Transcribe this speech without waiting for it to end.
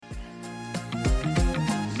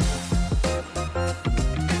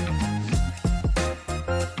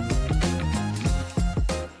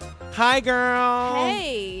Hi, girl.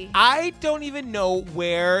 Hey. I don't even know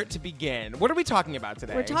where to begin. What are we talking about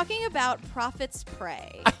today? We're talking about prophets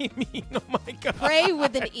pray. I mean, oh my God. Pray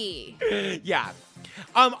with an E. Yeah.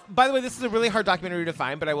 By the way, this is a really hard documentary to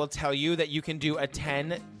find, but I will tell you that you can do a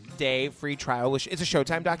 10-day free trial, which is a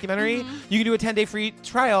Showtime documentary. Mm-hmm. You can do a 10-day free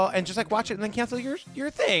trial and just watch it and then cancel your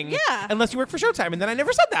thing. Yeah. Unless you work for Showtime, and then I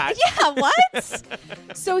never said that. Yeah, what?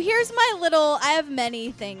 So here's my little, I have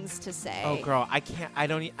many things to say. Oh, girl, I can't, I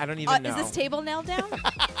don't even know. Is this table nailed down?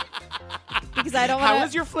 Because I don't want to. How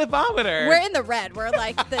is your flipometer? We're in the red. We're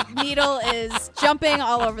the needle is jumping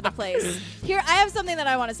all over the place. Here, I have something that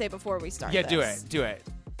I want to say before we start. Yeah, this. do it.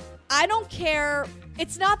 I don't care.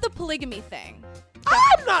 It's not the polygamy thing.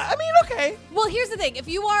 I'm not. I mean, okay. Well, here's the thing. If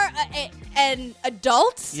you are an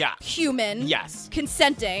adult human,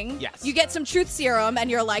 consenting, you get some truth serum and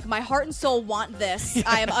you're like, my heart and soul want this.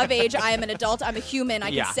 I am of age. I am an adult. I'm a human.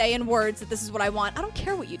 I can say in words that this is what I want. I don't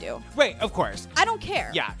care what you do. Right, of course. I don't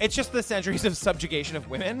care. Yeah, it's just the centuries of subjugation of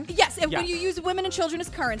women. Yes, and when you use women and children as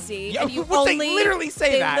currency, and you they literally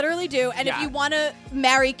say that. They literally do. And if you want to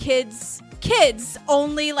marry kids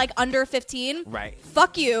only under 15, right?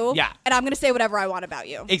 Fuck you. Yeah. And I'm going to say whatever I want about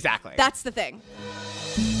you. Exactly. That's the thing.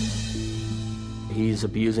 He's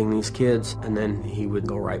abusing these kids, and then he would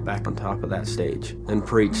go right back on top of that stage and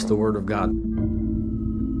preach the word of God.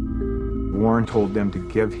 Warren told them to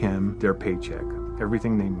give him their paycheck,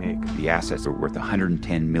 everything they make. The assets are worth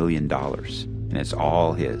 $110 million, and it's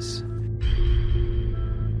all his.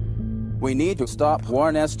 We need to stop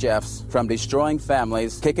Warren S. Jeffs from destroying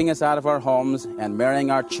families, kicking us out of our homes, and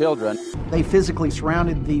marrying our children. They physically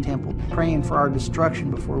surrounded the temple, praying for our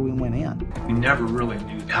destruction before we went in. We never really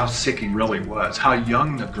knew how sick he really was, how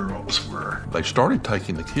young the girls were. They started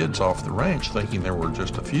taking the kids off the ranch thinking there were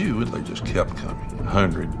just a few, and they just kept coming.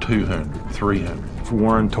 100, 200, 300. If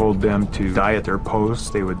Warren told them to die at their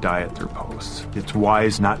posts, they would die at their posts. It's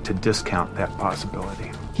wise not to discount that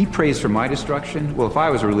possibility. He prays for my destruction. Well, if I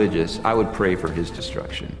was religious, I would pray for his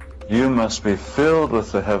destruction. You must be filled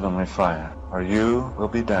with the heavenly fire, or you will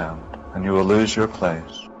be damned, and you will lose your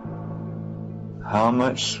place. How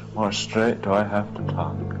much more straight do I have to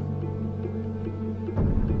talk?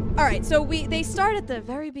 All right, so they start at the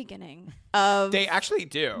very beginning of... They actually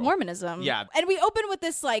do. Mormonism. Yeah. And we open with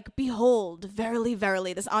this, behold, verily,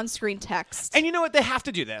 verily, this on-screen text. And you know what? They have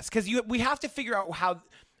to do this, because we have to figure out how...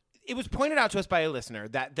 It was pointed out to us by a listener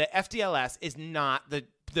that the FDLS is not the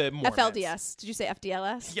Mormons. FLDS. Did you say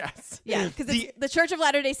FDLS? Yes. Yeah, because it's the Church of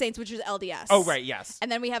Latter-day Saints, which is LDS. Oh, right, yes.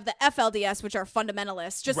 And then we have the FLDS, which are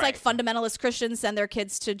fundamentalists. Just like fundamentalist Christians send their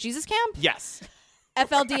kids to Jesus camp. Yes.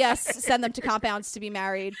 FLDS send them to compounds to be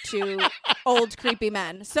married to old, creepy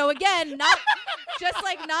men. So again, not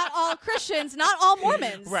all Christians, not all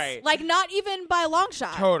Mormons. Right. Not even by a long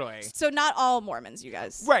shot. Totally. So not all Mormons, you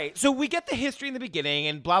guys. Right. So we get the history in the beginning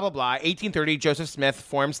and blah, blah, blah. 1830, Joseph Smith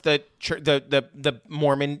forms the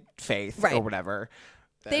Mormon faith or whatever.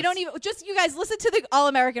 They don't even, just you guys listen to the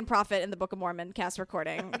All-American Prophet in the Book of Mormon cast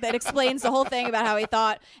recording that explains the whole thing about how he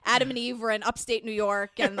thought Adam and Eve were in upstate New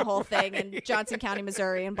York and the whole thing in Johnson County,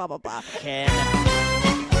 Missouri and blah, blah, blah.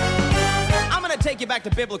 I'm going to take you back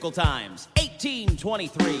to biblical times.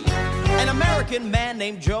 1823. An American man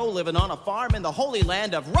named Joe living on a farm in the Holy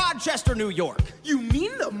Land of Rochester, New York. You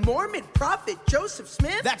mean the Mormon prophet Joseph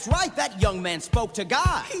Smith? That's right. That young man spoke to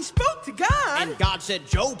God. He spoke to God? And God said,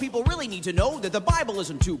 Joe, people really need to know that the Bible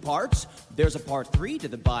is in two parts. There's a part 3 to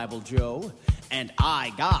the Bible, Joe. And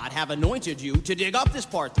I, God, have anointed you to dig up this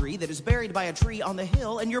part 3 that is buried by a tree on the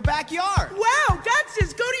hill in your backyard. Wow, God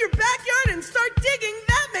says go to your backyard and start digging.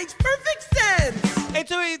 That makes perfect sense. And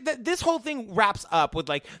so this whole thing wraps up with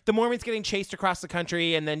the Mormons getting chased across the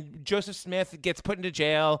country, and then Joseph Smith gets put into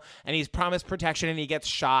jail, and he's promised protection, and he gets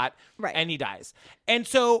shot, and he dies. And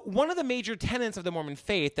so one of the major tenets of the Mormon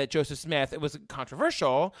faith that Joseph Smith, it was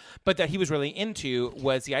controversial, but that he was really into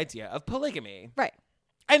was the idea of polygamy. Right.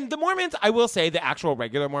 And the Mormons, I will say, the actual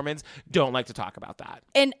regular Mormons don't like to talk about that.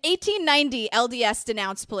 In 1890, LDS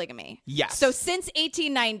denounced polygamy. Yes. So since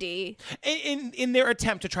 1890... In their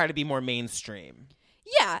attempt to try to be more mainstream.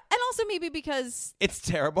 Yeah, and also maybe because... It's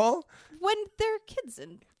terrible. When there are kids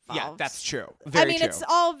involved. Yeah, that's true. Very true. It's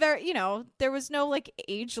all very, there was no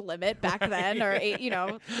age limit back then or,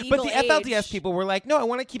 legal But the age. FLDS people were like, no, I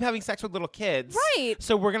want to keep having sex with little kids. Right.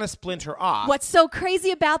 So we're going to splinter off. What's so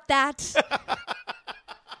crazy about that?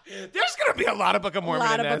 There's going to be a lot of Book of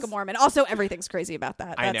Mormon. Book of Mormon. Also, everything's crazy about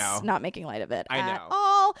that. I That's know. not making light of it I at know.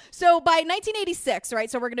 all. So by 1986,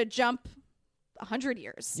 right? So we're going to jump 100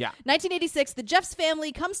 yeyears. Yeah. 1986, the Jeffs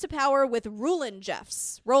family comes to power with Roland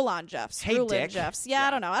Jeffs. Hey, Roland Dick. Jeffs. Yeah,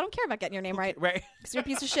 I don't know. I don't care about getting your name right. Right. Because you're a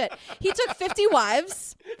piece of shit. He took 50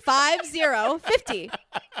 wives. 50.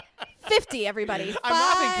 50, everybody. I'm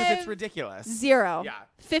laughing because it's ridiculous. 0. Yeah.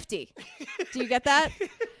 50. Do you get that?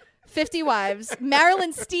 50 wives.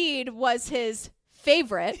 Marilyn Steed was his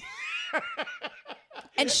favorite.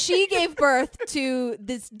 And she gave birth to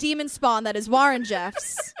this demon spawn that is Warren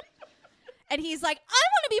Jeffs. And he's like, I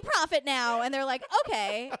want to be prophet now. And they're like,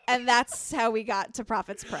 okay. And that's how we got to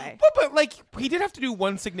Prophet's Prey. But like, he did have to do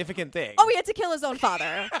one significant thing. Oh, he had to kill his own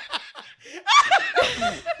father.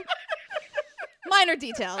 Minor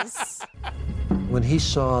details. When he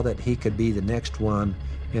saw that he could be the next one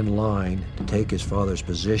in line to take his father's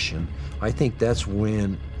position, I think that's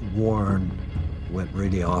when Warren went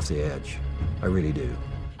really off the edge. I really do.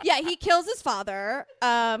 Yeah, he kills his father.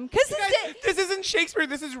 Because this isn't Shakespeare.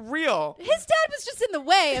 This is real. His dad was just in the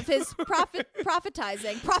way of his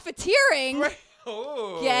profiteering. Right.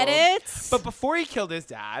 Oh. Get it? But before he killed his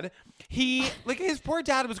dad, his poor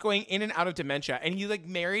dad was going in and out of dementia, and he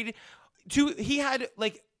married to. He had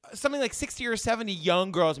something like 60 or 70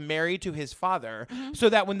 young girls married to his father, so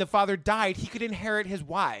that when the father died, he could inherit his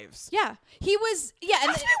wives. Yeah, he was. Yeah,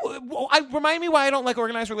 and remind me why I don't like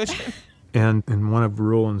organized religion. And in one of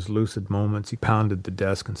Roland's lucid moments, he pounded the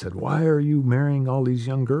desk and said, "Why are you marrying all these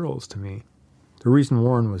young girls to me?" The reason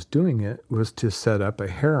Warren was doing it was to set up a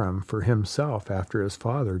harem for himself after his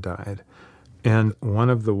father died. And one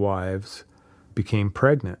of the wives became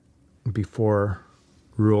pregnant before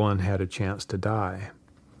Roland had a chance to die.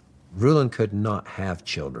 Roland could not have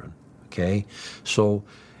children, okay? So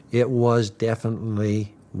it was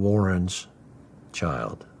definitely Warren's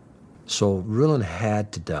child. So Roland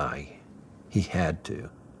had to die. He had to.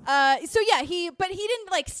 But he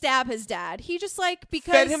didn't stab his dad. He just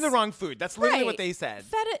because fed him the wrong food. That's literally what they said.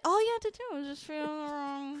 Fed it. All you had to do was just feed him the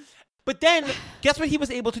wrong. But then, guess what he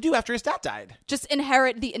was able to do after his dad died? Just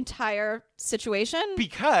inherit the entire situation?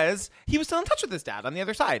 Because he was still in touch with his dad on the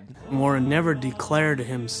other side. Warren never declared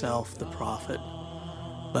himself the prophet,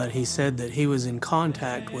 but he said that he was in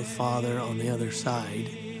contact with Father on the other side,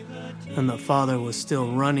 and the Father was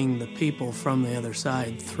still running the people from the other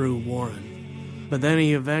side through Warren. But then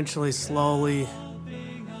he eventually slowly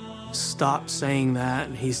stopped saying that,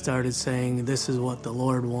 and he started saying, "This is what the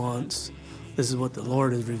Lord wants. This is what the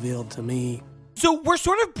Lord has revealed to me." So we're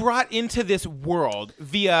sort of brought into this world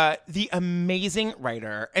via the amazing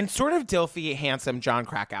writer and sort of Dilfy handsome John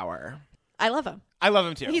Krakauer. I love him. I love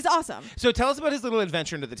him too. He's awesome. So tell us about his little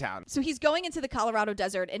adventure into the town. So he's going into the Colorado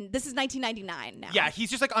desert, and this is 1999 now. Yeah,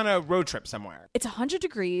 he's just on a road trip somewhere. It's 100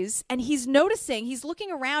 degrees, and he's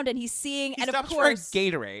looking around, and he's seeing, he and stops of course, for a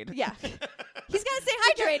Gatorade. Yeah, he's got to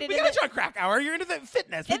stay hydrated. We got John Krakauer. You're into the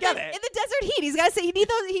fitness. We get it. In the desert heat, he's got to say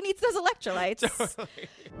he needs those electrolytes. Totally.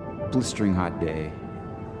 Blistering hot day.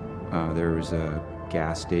 There was a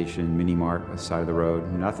gas station, mini mart on the side of the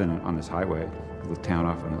road. Nothing on this highway. A little town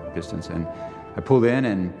off in the distance, and I pulled in,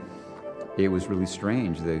 and it was really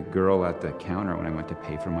strange. The girl at the counter when I went to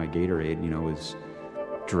pay for my Gatorade, was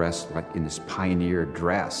dressed in this pioneer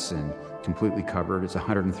dress and completely covered. It's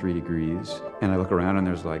 103 degrees. And I look around and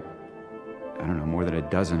there's more than a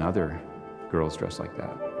dozen other girls dressed like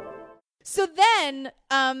that. So then,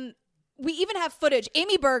 we even have footage.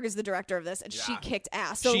 Amy Berg is the director of this, and she kicked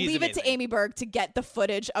ass. So She's leave amazing. it to Amy Berg to get the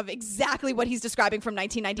footage of exactly what he's describing from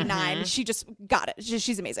 1999. She just got it.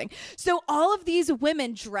 She's amazing. So all of these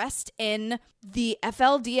women dressed in the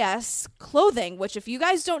FLDS clothing, which if you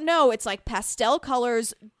guys don't know, it's pastel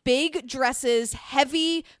colors, big dresses,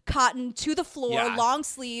 heavy cotton to the floor, long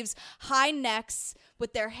sleeves, high necks,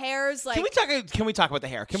 with their hairs Can we talk about the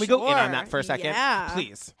hair? Can we go in on that for a second? Yeah.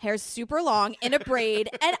 Please. Hair's super long in a braid,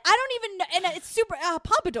 and I don't even know, and it's super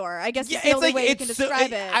pompadour, I guess is the only way you can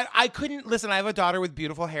describe it. I couldn't, listen, I have a daughter with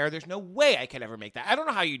beautiful hair. There's no way I could ever make that. I don't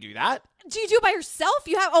know how you do that. Do you do it by yourself?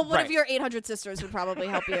 You have one of your 800 sisters would probably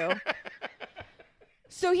help you.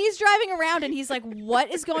 So he's driving around and he's like,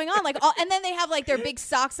 what is going on? And then they have their big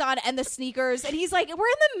socks on and the sneakers. And he's like, we're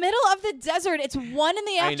in the middle of the desert. It's 1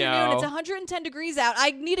 p.m. It's 110 degrees out.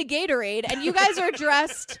 I need a Gatorade. And you guys are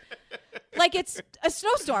dressed like it's a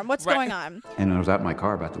snowstorm. What's going on? And I was out in my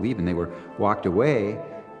car about to leave, and they were walked away,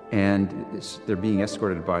 and they're being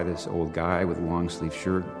escorted by this old guy with a long sleeve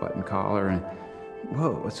shirt, button collar, and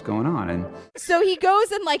whoa, what's going on? And so he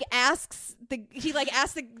goes and asks the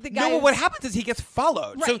guy. No, but what happens is he gets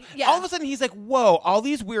followed. Right, so all of a sudden he's like, whoa, all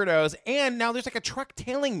these weirdos, and now there's a truck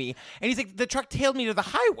tailing me. And he's like, the truck tailed me to the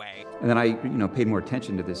highway. And then I, paid more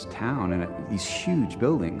attention to this town and these huge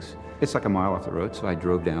buildings. It's like a mile off the road, so I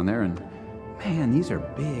drove down there, and man, these are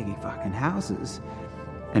big fucking houses.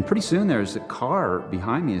 And pretty soon there's a car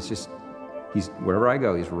behind me. It's just, wherever I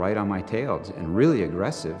go, he's right on my tail and really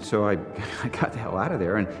aggressive. So I got the hell out of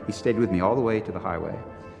there, and he stayed with me all the way to the highway.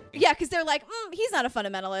 Yeah, because they're like, he's not a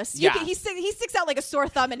fundamentalist. Yeah. He sticks out like a sore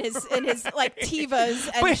thumb in his like Tevas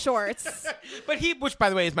and shorts. But which by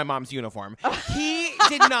the way is my mom's uniform. He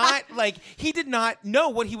did not know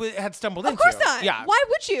what he had stumbled into. Of course not. Yeah. Why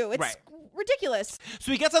would you? It's ridiculous.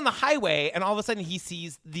 So he gets on the highway, and all of a sudden he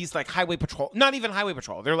sees these like highway patrol, not even highway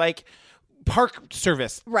patrol. They're like park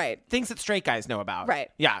service. Right. Things that straight guys know about. Right.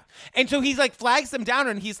 Yeah. And so he's like flags them down,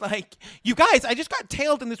 and he's like, you guys, I just got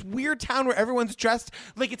tailed in this weird town where everyone's dressed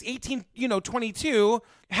like it's 1822.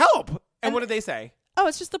 Help. And what did they say? Oh,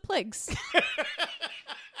 it's just the plagues.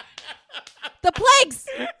 The plagues.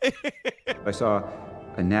 I saw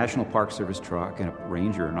a National Park Service truck and a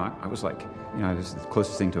ranger, and I was like, it was the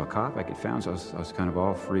closest thing to a cop I could find, so I was kind of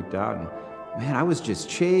all freaked out. And man, I was just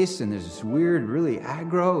chased, and there's this weird, really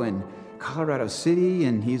aggro, and Colorado City,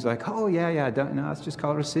 and he's like, oh, yeah, it's just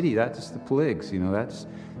Colorado City. That's the Poligs, that's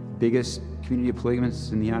biggest community of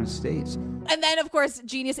polygamists in the United States. And then, of course,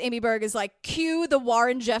 genius Amy Berg is like, cue the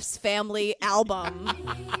Warren Jeffs family album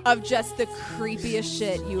of just the creepiest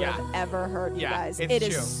shit you have ever heard, you guys. It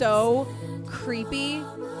is so creepy.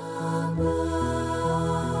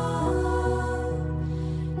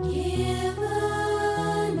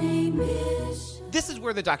 This is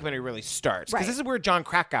where the documentary really starts, because this is where John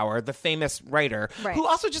Krakauer, the famous writer, who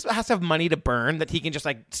also just has to have money to burn, that he can just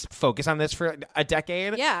like focus on this for a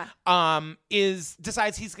decade. Yeah.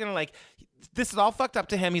 Decides he's gonna like, this is all fucked up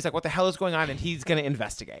to him. He's like, what the hell is going on? And he's gonna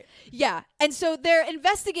investigate. Yeah. And so they're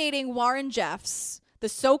investigating Warren Jeffs, the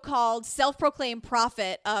so-called self-proclaimed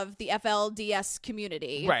prophet of the FLDS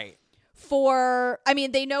community. Right.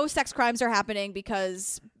 They know sex crimes are happening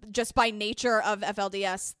because just by nature of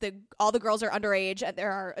FLDS, all the girls are underage and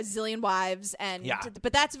there are a zillion wives.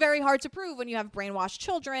 But that's very hard to prove when you have brainwashed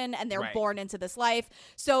children and they're born into this life.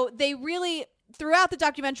 So they really, throughout the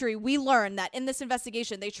documentary, we learn that in this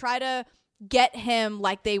investigation, they try to get him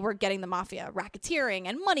like they were getting the mafia, racketeering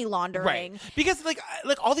and money laundering. Right. Because like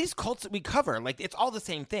all these cults that we cover, like it's all the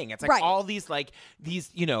same thing. It's like all these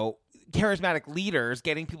charismatic leaders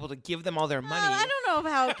getting people to give them all their money. I don't know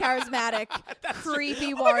how charismatic,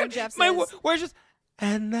 creepy Warren Jeffs is. Where's just,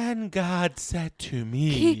 and then God said to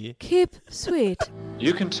me, keep sweet.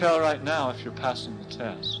 You can tell right now if you're passing the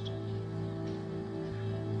test.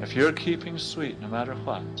 If you're keeping sweet no matter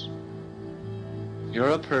what, you're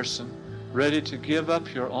a person ready to give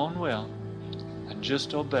up your own will and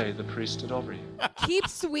just obey the priesthood over you. Keep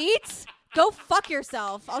sweet? Go fuck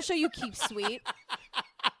yourself. I'll show you keep sweet.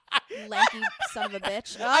 Lanky son of a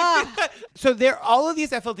bitch. So all of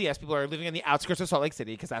these FLDS people are living on the outskirts of Salt Lake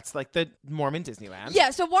City because that's like the Mormon Disneyland. Yeah,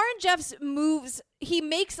 so Warren Jeffs he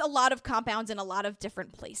makes a lot of compounds in a lot of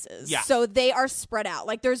different places. Yeah. So they are spread out.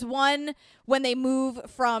 Like there's one when they move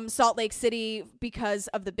from Salt Lake City because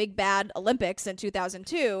of the big bad Olympics in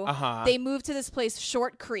 2002. They moved to this place,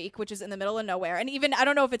 Short Creek, which is in the middle of nowhere. And even, I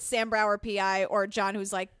don't know if it's Sam Brower, PI, or John,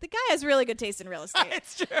 who's like, the guy has really good taste in real estate.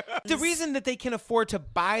 It's true. The reason that they can afford to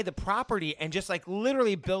buy the property and just like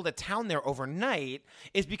literally build a town there overnight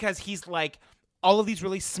is because he's like, all of these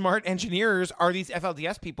really smart engineers are these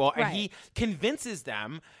FLDS people, and he convinces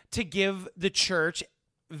them to give the church,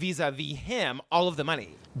 vis-a-vis him, all of the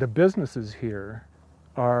money. The businesses here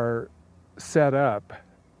are set up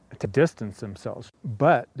to distance themselves,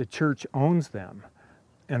 but the church owns them.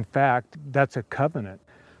 In fact, that's a covenant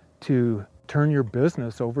to turn your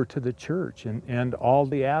business over to the church, and all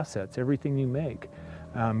the assets, everything you make,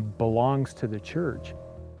 belongs to the church.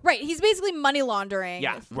 Right, he's basically money laundering.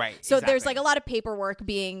 Yeah, right. So there's like a lot of paperwork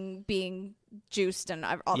being juiced and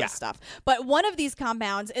all this stuff. But one of these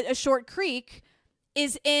compounds, a Short Creek,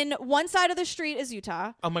 is in one side of the street is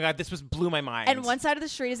Utah. Oh my God, this blew my mind. And one side of the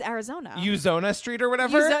street is Arizona. Uzona Street or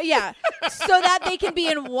whatever? Yeah. So that they can be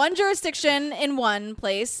in one jurisdiction in one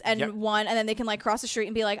place and then they can like cross the street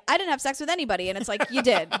and be like, I didn't have sex with anybody. And it's like, you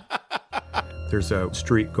did. There's a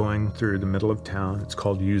street going through the middle of town. It's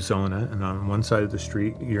called Uzona. And on one side of the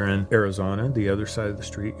street, you're in Arizona. The other side of the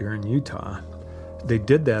street, you're in Utah. They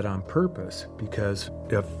did that on purpose because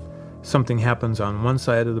if something happens on one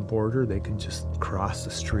side of the border, they can just cross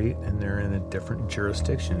the street and they're in a different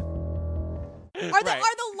jurisdiction. Are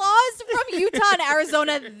the laws from Utah and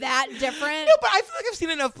Arizona that different? No, but I feel like I've seen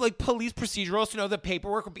enough like police procedurals to know the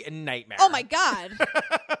paperwork would be a nightmare. Oh my God.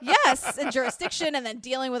 Yes, and jurisdiction and then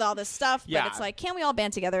dealing with all this stuff. But it's like, can't we all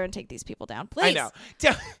band together and take these people down, please? I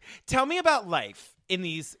know. Tell me about life in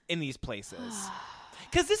these places.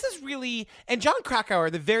 Because this is really, and John Krakauer,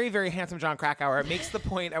 the very, very handsome John Krakauer, makes the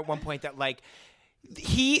point at one point that like,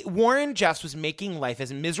 Warren Jeffs was making life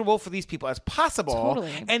as miserable for these people as possible.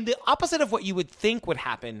 Totally. And the opposite of what you would think would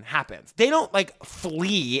happen happens. They don't like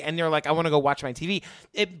flee and they're like, I want to go watch my TV.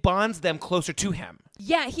 It bonds them closer to him.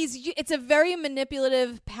 Yeah, it's a very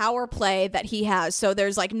manipulative power play that he has. So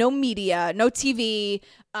there's like no media, no TV,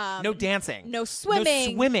 no dancing, no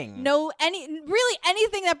swimming, really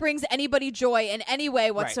anything that brings anybody joy in any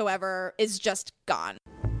way whatsoever is just gone.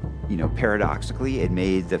 You know, paradoxically, it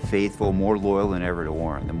made the faithful more loyal than ever to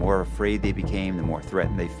Warren. The more afraid they became, the more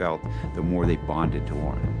threatened they felt, the more they bonded to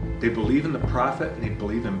Warren. They believe in the prophet and they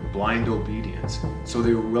believe in blind obedience. So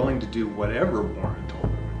they were willing to do whatever Warren told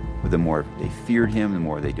them. But the more they feared him, the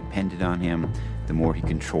more they depended on him, the more he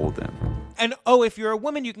controlled them. And if you're a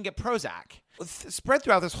woman, you can get Prozac. Spread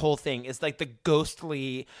throughout this whole thing is like the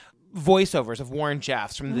ghostly voiceovers of Warren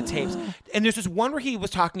Jeffs from the tapes. And there's this one where he was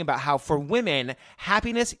talking about how for women,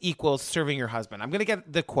 happiness equals serving your husband. I'm going to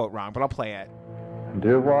get the quote wrong, but I'll play it.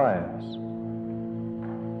 Dear wives,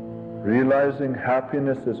 realizing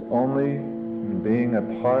happiness is only in being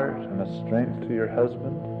a part and a strength to your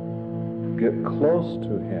husband, get close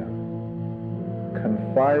to him,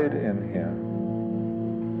 confide in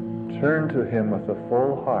him, turn to him with a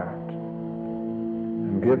full heart,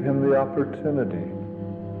 and give him the opportunity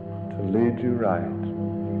to lead you right.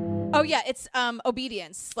 Oh yeah, it's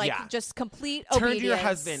obedience, just complete obedience. Turn to your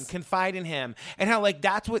husband, confide in him, and how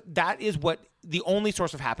that is what the only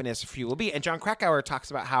source of happiness for you will be. And John Krakauer talks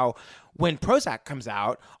about how when Prozac comes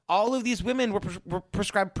out, all of these women were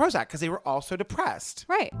prescribed Prozac because they were also depressed.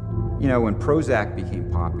 Right. You know, when Prozac became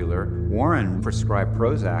popular, Warren prescribed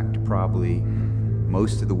Prozac to probably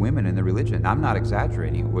most of the women in the religion. I'm not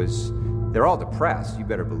exaggerating. They're all depressed, you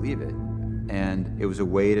better believe it. And it was a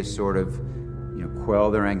way to sort of,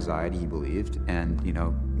 quell their anxiety, he believed, and,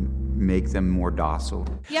 make them more docile.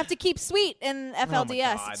 You have to keep sweet in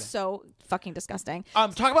FLDS. It's so fucking disgusting.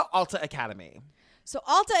 Talk about Alta Academy. So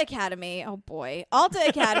Alta Academy, oh boy. Alta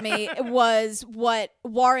Academy was what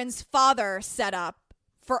Warren's father set up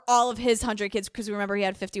for all of his 100 kids, because remember he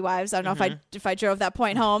had 50 wives. I don't know if I drove that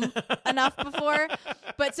point home enough before.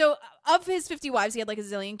 But so of his 50 wives, he had like a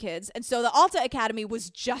zillion kids. And so the Alta Academy was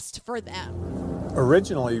just for them.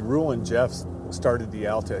 Originally, Rulon Jeffs started the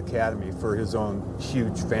Alta Academy for his own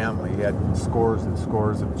huge family. He had scores and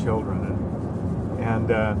scores of children.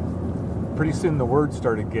 And pretty soon the word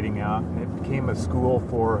started getting out. And it became a school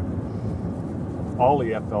for all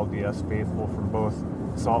the FLDS faithful from both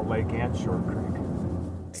Salt Lake and Short Creek.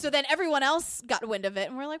 So then everyone else got wind of it,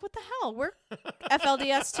 and we're like, what the hell? We're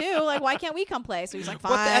FLDS too. Like, why can't we come play? So he's like,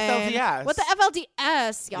 fine. What the FLDS? What the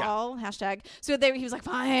FLDS, y'all? Yeah. Hashtag. So he was like,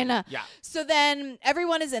 fine. Yeah. So then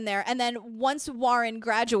everyone is in there. And then once Warren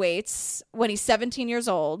graduates, when he's 17 years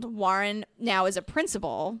old, Warren now is a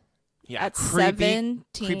principal. Yeah, at creepy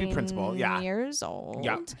 17 principal. Yeah. years old.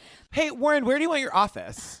 Yeah. Hey, Warren, where do you want your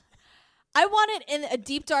office? I want it in a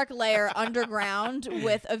deep, dark layer underground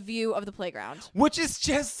with a view of the playground. Which is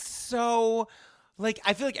just so,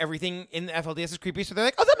 I feel like everything in the FLDS is creepy, so they're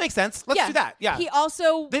like, oh, that makes sense. Let's do that. Yeah. He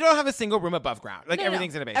also... They don't have a single room above ground.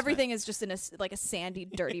 Everything's in a basement. Everything is just in a sandy,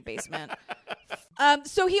 dirty basement.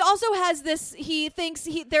 So he also has this... He thinks...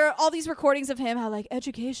 There are all these recordings of him, how,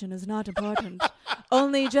 education is not important.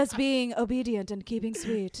 Only just being obedient and keeping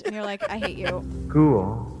sweet. And you're like, I hate you.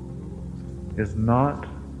 School is not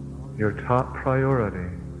your top priority.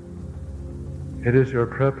 It is your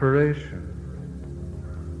preparation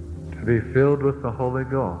to be filled with the Holy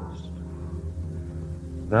Ghost.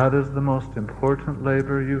 That is the most important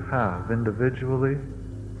labor you have individually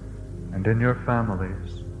and in your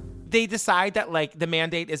families. They decide that the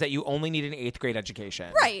mandate is that you only need an 8th grade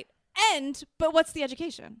education. Right. But what's the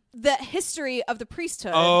education? The history of the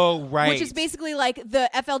priesthood. Oh, right. Which is basically the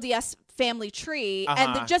FLDS family tree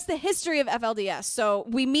and just the history of FLDS. So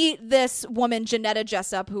we meet this woman, Janetta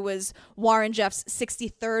Jessup, who was Warren Jeffs'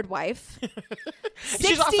 63rd wife.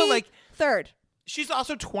 She's also third. She's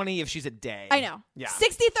also 20 if she's a day. I know. Yeah.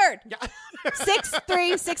 63rd. Yeah.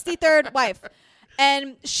 63rd wife.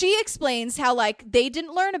 And she explains how they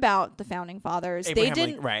didn't learn about the founding fathers. Abraham they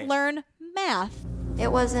didn't learn math. They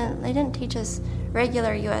didn't teach us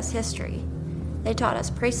regular U.S. history. They taught us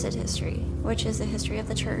priesthood history, which is the history of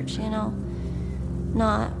the church,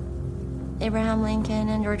 not Abraham Lincoln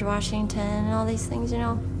and George Washington and all these things, It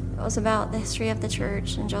was about the history of the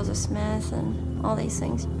church and Joseph Smith and all these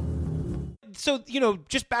things. So,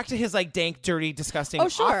 just back to his dank, dirty, disgusting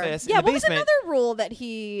office in the basement. Yeah, what was another rule that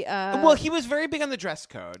he... Well, he was very big on the dress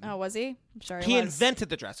code. Oh, was he? I'm sure he invented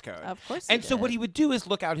the dress code. Of course And so what he would do is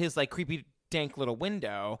look out his creepy dank little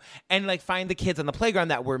window and like find the kids on the playground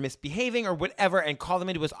that were misbehaving or whatever and call them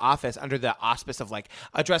into his office under the auspice of like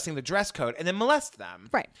addressing the dress code and then molest them.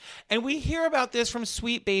 Right. And we hear about this from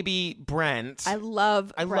sweet baby Brent. I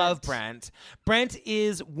love Brent. Brent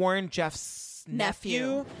is Warren Jeff's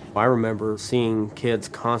nephew. I remember seeing kids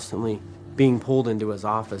constantly being pulled into his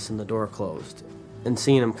office and the door closed and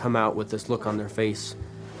seeing them come out with this look on their face.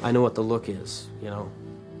 I know what the look is, you know,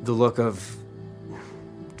 the look of,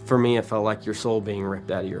 for me, it felt like your soul being ripped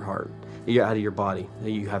out of your heart, out of your body, that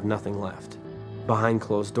you have nothing left. Behind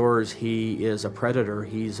closed doors, he is a predator.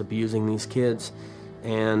 He's abusing these kids,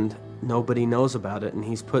 and nobody knows about it, and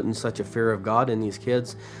he's putting such a fear of God in these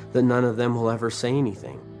kids that none of them will ever say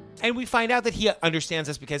anything. And we find out that he understands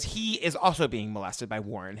this because he is also being molested by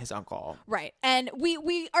Warren, his uncle. Right. And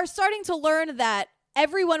we are starting to learn that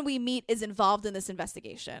everyone we meet is involved in this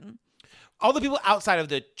investigation. All the people outside of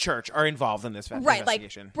the church are involved in this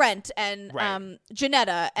investigation. Like Brent and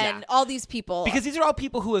Janetta and all these people. Because these are all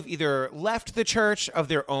people who have either left the church of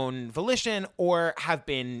their own volition or have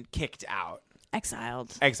been kicked out.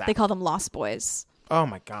 Exiled. Exactly. They call them lost boys. Oh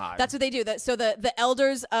my God. That's what they do. So the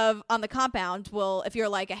elders on the compound will, if you're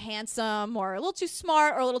like a handsome or a little too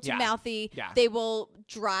smart or a little too mouthy, they will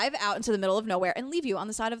drive out into the middle of nowhere and leave you on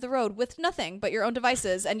the side of the road with nothing but your own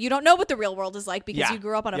devices. And you don't know what the real world is like because you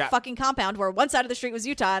grew up on a fucking compound where one side of the street was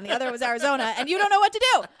Utah and the other was Arizona and you don't know what to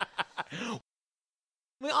do.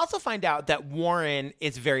 We also find out that Warren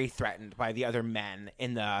is very threatened by the other men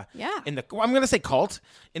in the I'm going to say cult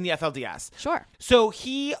in the FLDS. Sure. So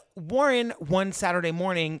Warren one Saturday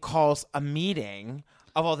morning calls a meeting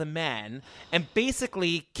of all the men and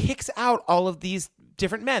basically kicks out all of these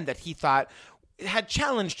different men that he thought had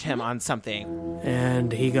challenged him on something.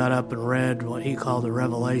 And he got up and read what he called a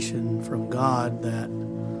revelation from God that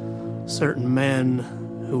certain men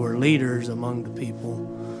who were leaders among the people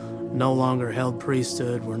no longer held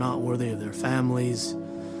priesthood, were not worthy of their families,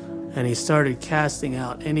 and he started casting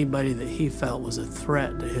out anybody that he felt was a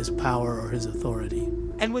threat to his power or his authority.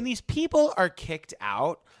 And when these people are kicked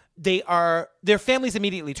out, their families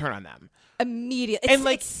immediately turn on them. Immediately.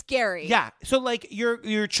 It's scary. Yeah. So like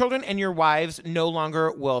your children and your wives no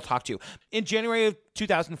longer will talk to you. In January of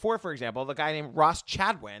 2004, for example, the guy named Ross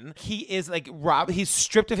Chadwin, he is like he's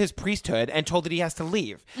stripped of his priesthood and told that he has to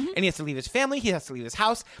leave. Mm-hmm. And he has to leave his family, he has to leave his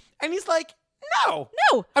house. And he's like, no,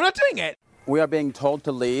 I'm not doing it. We are being told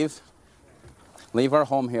to leave our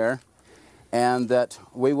home here, and that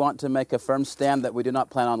we want to make a firm stand that we do not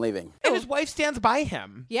plan on leaving. And his wife stands by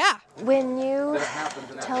him. Yeah. When you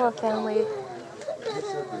tell a family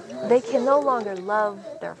they can no longer love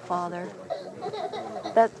their father,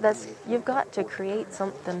 that's you've got to create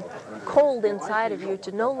something cold inside of you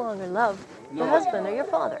to no longer love your husband or your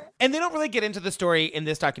father. And they don't really get into the story in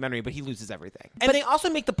this documentary, but he loses everything. And they also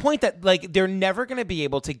make the point that like they're never going to be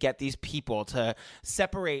able to get these people to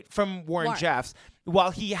separate from Warren Jeffs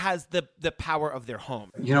while he has the power of their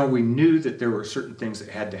home. You know, we knew that there were certain things that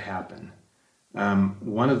had to happen.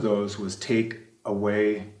 One of those was take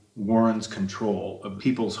away Warren's control of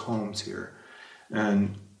people's homes here.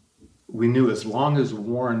 And we knew as long as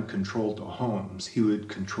Warren controlled the homes, he would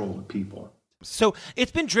control the people. So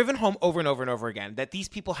it's been driven home over and over and over again that these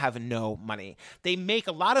people have no money. They make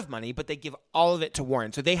a lot of money, but they give all of it to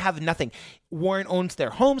Warren. So they have nothing. Warren owns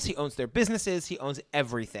their homes. He owns their businesses. He owns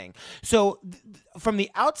everything. So from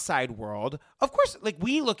the outside world, of course, like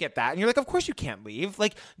we look at that and you're like, of course you can't leave.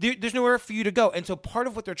 Like there's nowhere for you to go. And so part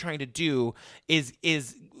of what they're trying to do is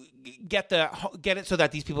get it so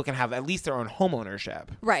that these people can have at least their own home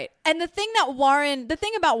ownership. Right. And the thing about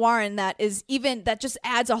Warren that just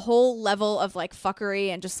adds a whole level of like fuckery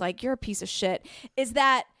and just like you're a piece of shit is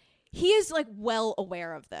that he is like well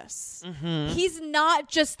aware of this. Mm-hmm. He's not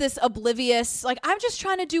just this oblivious, like, I'm just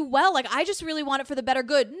trying to do well. Like, I just really want it for the better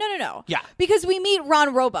good. No. Yeah. Because we meet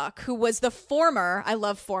Ron Roebuck, who was the former, I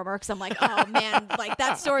love former because I'm like, oh man, like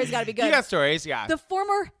that story's got to be good. You got stories, yeah. The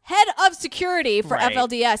former head of security for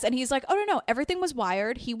FLDS. And he's like, oh no, everything was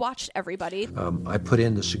wired. He watched everybody. I put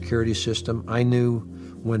in the security system. I knew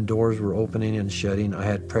when doors were opening and shutting. I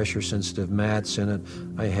had pressure sensitive mats in it.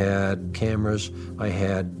 I had cameras. I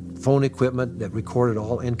had phone equipment that recorded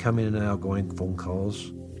all incoming and outgoing phone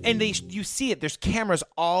calls. And you see it. There's cameras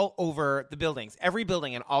all over the buildings. Every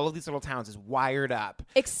building in all of these little towns is wired up.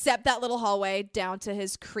 Except that little hallway down to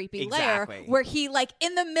his creepy lair where he, like,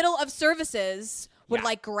 in the middle of services would,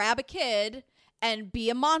 like, grab a kid and be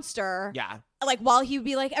a monster. Yeah. Like, while he would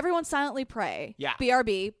be like, everyone silently pray. Yeah.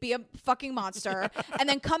 BRB, be a fucking monster. And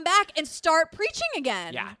then come back and start preaching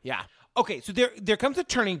again. Yeah. Okay, so there comes a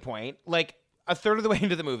turning point, like, a third of the way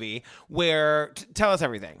into the movie where tell us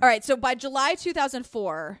everything. All right. So by July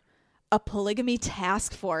 2004, a polygamy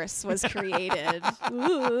task force was created.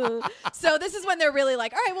 Ooh. So this is when they're really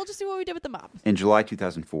like, all right, we'll just do what we did with the mob. In July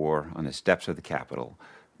 2004, on the steps of the Capitol,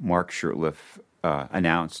 Mark Shurtleff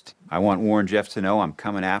announced, I want Warren Jeffs to know I'm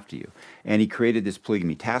coming after you. And he created this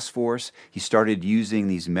polygamy task force. He started using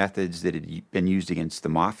these methods that had been used against the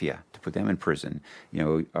mafia to put them in prison.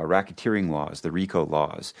 Racketeering laws, the RICO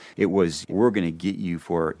laws. It was, we're going to get you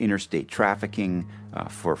for interstate trafficking,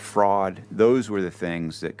 for fraud. Those were the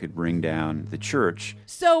things that could bring down the church.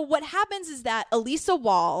 So what happens is that Elisa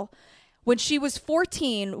Wall, when she was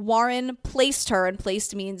 14, Warren placed her, and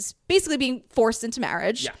placed means basically being forced into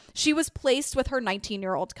marriage. Yeah. She was placed with her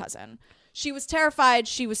 19-year-old cousin. She was terrified.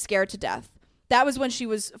 She was scared to death. That was when she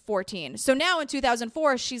was 14. So now in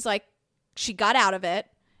 2004, she's like, she got out of it,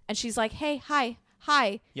 and she's like, hey, hi.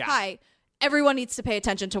 Everyone needs to pay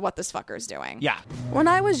attention to what this fucker's doing. Yeah. When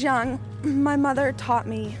I was young, my mother taught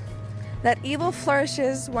me that evil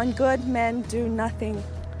flourishes when good men do nothing.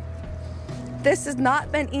 This has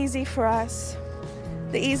not been easy for us.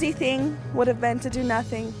 The easy thing would have been to do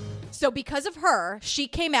nothing. So because of her, she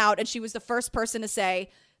came out and she was the first person to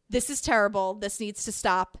say, this is terrible. This needs to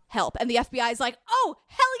stop. Help. And the FBI is like, oh,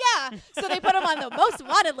 hell yeah. So they put him on the most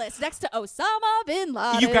wanted list next to Osama Bin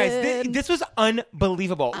Laden. You guys, this was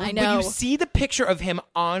unbelievable. I know. When you see the picture of him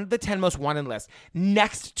on the 10 most wanted list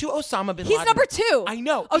next to Osama Bin Laden. He's number 2. I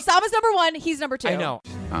know. Osama's number 1. He's number 2. I know.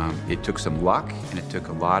 It took some luck, and it took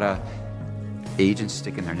a lot of agents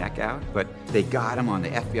sticking their neck out, but they got him on the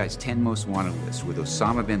FBI's 10 most wanted list with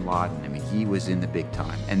Osama Bin Laden. I mean, he was in the big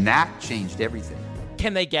time, and that changed everything.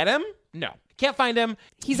 Can they get him? No. Can't find him.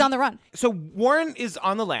 He's on the run. So Warren is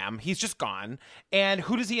on the lam. He's just gone. And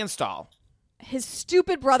who does he install? His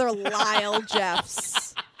stupid brother, Lyle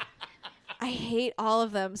Jeffs. I hate all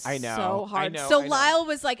of them so hard. Lyle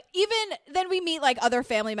was like, even then we meet like other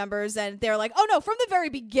family members and they're like, oh no, from the very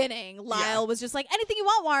beginning, Lyle was just like, anything you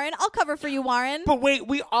want, Warren, I'll cover for you, Warren. But wait,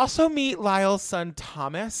 we also meet Lyle's son,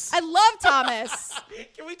 Thomas. I love Thomas.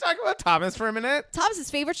 Can we talk about Thomas for a minute? Thomas's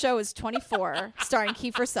favorite show is 24, starring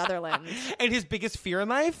Kiefer Sutherland. And his biggest fear in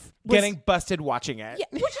life? Getting busted watching it. Yeah,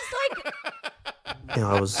 which is like...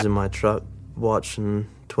 I was in my truck watching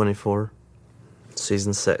 24.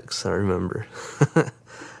 Season 6, I remember.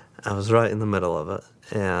 I was right in the middle of it,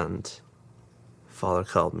 and Father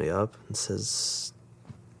called me up and says,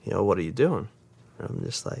 what are you doing? And I'm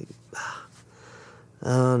just like,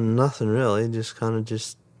 nothing really, just kind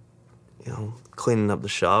of cleaning up the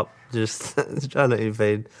shop, just trying to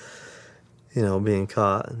evade, being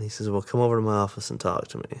caught. And he says, well, come over to my office and talk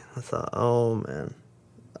to me. I thought, oh man,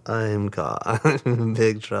 I am caught. I'm in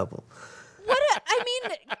big trouble.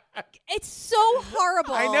 It's so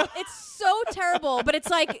horrible. I know. It's so terrible. But it's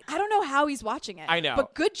like, I don't know how he's watching it. I know.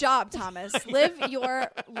 But good job, Thomas. Live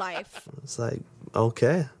your life. It's like,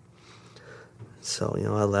 okay. So,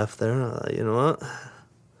 I left there and I thought, you know what?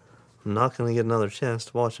 I'm not going to get another chance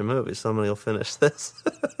to watch a movie. Somebody will finish this.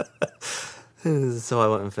 So I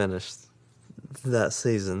went and finished that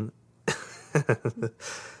season.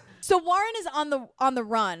 So Warren is on the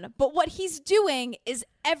run. But what he's doing is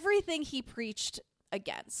everything he preached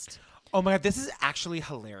against. Oh my God, this is actually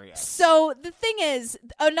hilarious. So the thing is,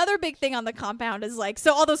 another big thing on the compound is like,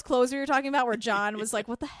 so all those clothes we were talking about where John was like,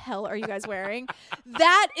 what the hell are you guys wearing?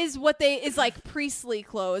 That is what is like priestly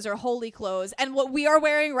clothes or holy clothes. And what we are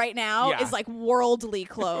wearing right now is like worldly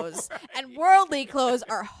clothes. Right. And worldly clothes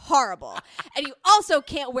are horrible. And you also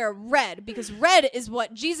can't wear red because red is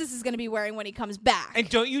what Jesus is going to be wearing when he comes back. And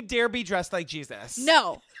don't you dare be dressed like Jesus.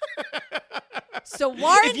 No. So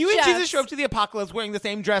Warren if you and Jesus show up to the apocalypse wearing the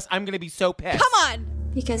same dress, I'm going to be so pissed. Come on.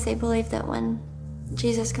 Because they believe that when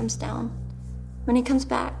Jesus comes down, when he comes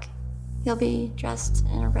back, he'll be dressed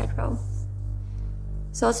in a red robe.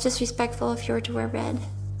 So it's disrespectful if you were to wear red.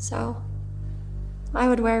 So I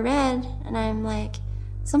would wear red, and I'm like,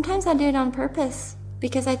 sometimes I do it on purpose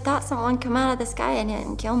because I thought someone would come out of the sky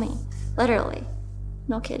and kill me. Literally.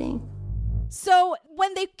 No kidding. So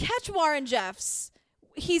when they catch Warren Jeffs,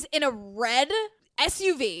 he's in a red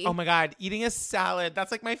SUV. Oh my God, eating a salad.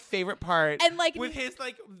 That's like my favorite part. And like with his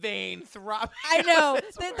like vein throbbing. I know.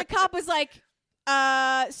 The cop was like,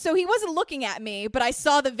 so he wasn't looking at me, but I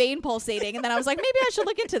saw the vein pulsating, and then I was like, maybe I should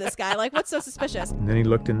look into this guy. Like, what's so suspicious? And then he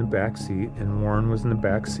looked in the back seat, and Warren was in the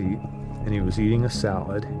back seat, and he was eating a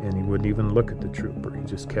salad, and he wouldn't even look at the trooper. He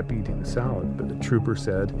just kept eating the salad. But the trooper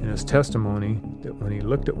said in his testimony that when he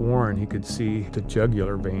looked at Warren, he could see the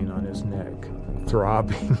jugular vein on his neck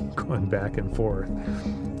throbbing, going back and forth.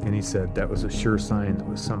 And he said that was a sure sign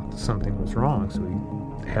that something was wrong. So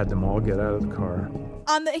he had them all get out of the car.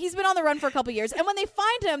 He's been on the run for a couple years, and when they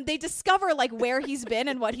find him, they discover like where he's been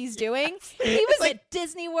and what he's doing. He was at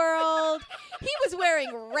Disney World. He was wearing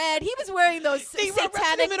red. He was wearing those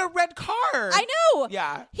satanic. Him in a red car. I know.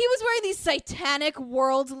 Yeah. He was wearing these satanic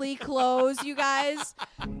worldly clothes. You guys.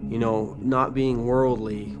 You know, not being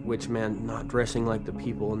worldly, which meant not dressing like the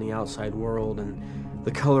people in the outside world, and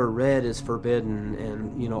the color red is forbidden,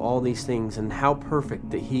 and, you know, all these things, and how perfect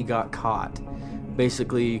that he got caught.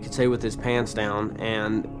 Basically, you could say with his pants down,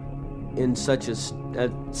 and in such a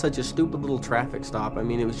stupid little traffic stop. I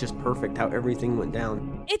mean, it was just perfect how everything went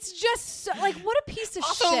down. It's just so, like, what a piece of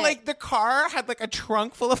also, shit. Also, like, the car had like a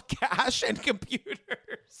trunk full of cash and computers.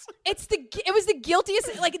 It was the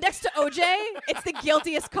guiltiest, like next to OJ. It's the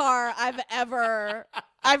guiltiest car I've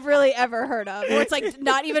really ever heard of. Where it's like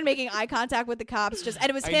not even making eye contact with the cops. And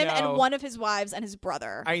it was him and one of his wives and his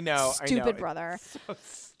brother. I know. Stupid brother. It's so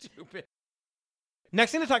stupid.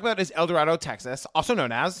 Next thing to talk about is El Dorado, Texas, also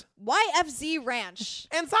known as YFZ Ranch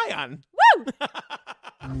and Zion. Woo!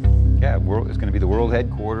 Yeah, it's going to be the world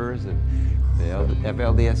headquarters of the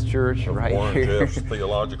FLDS Church right Warren here. Jeff's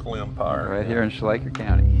theological empire. Right here in Schleicher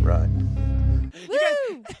County. Right.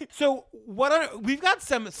 Woo! So we've got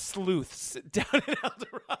some sleuths down in El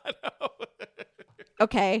Dorado.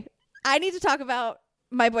 Okay, I need to talk about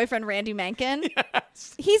my boyfriend Randy Menken.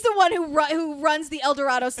 Yes. He's the one who runs the El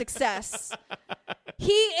Dorado Success.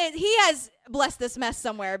 He has blessed this mess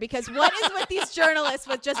somewhere, because what is with these journalists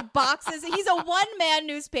with just boxes? He's a one-man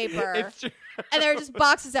newspaper. It's true. And there are just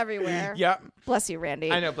boxes everywhere. Yep. Bless you,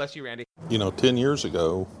 Randy. I know, bless you, Randy. You know, 10 years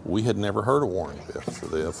ago, we had never heard of Warren Jeffs or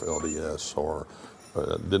the FLDS, or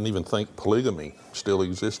didn't even think polygamy still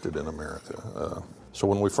existed in America. So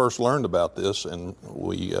when we first learned about this, and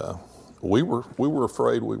we were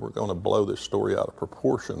afraid we were going to blow this story out of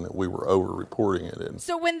proportion, that we were over-reporting it. And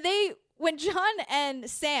so when John and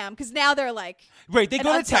Sam, because now they're like, right, they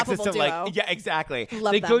go to Texas to duo. like, yeah, exactly.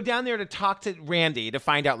 Love they them. go down there to talk to Randy to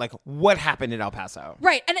find out like what happened in El Paso.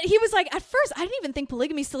 Right, and he was like, at first, I didn't even think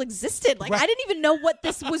polygamy still existed. Like, I didn't even know what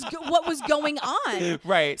this was, what was going on.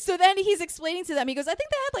 Right. So then he's explaining to them. He goes, I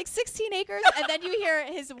think they had like 16 acres, and then you hear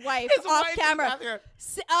his wife off camera,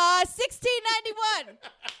 1691,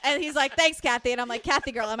 and he's like, thanks, Kathy, and I'm like,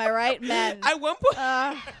 Kathy, girl, am I right? Men. At one point,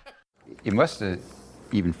 It must have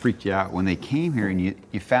even freaked you out when they came here and you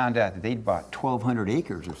found out that they'd bought 1,200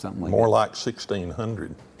 acres or something like more that. like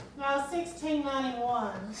 1,600. No, 1691.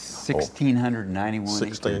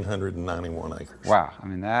 1,691 acres. Wow, I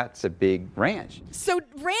mean, that's a big ranch. So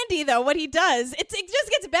Randy, though, what he does, it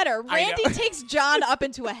just gets better. Randy takes John up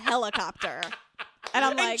into a helicopter. And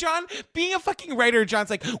I'm like, John, being a fucking writer,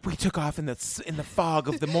 John's like, we took off in the fog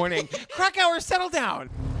of the morning. Krakauer, settle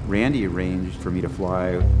down. Randy arranged for me to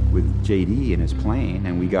fly with JD in his plane,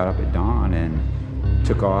 and we got up at dawn and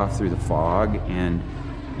took off through the fog, and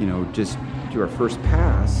just do our first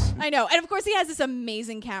pass. I know, and of course he has this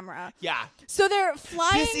amazing camera. Yeah. So they're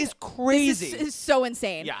flying. This is crazy. This is so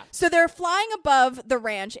insane. Yeah. So they're flying above the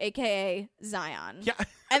ranch, aka Zion. Yeah.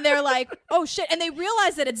 And they're like, oh shit. And they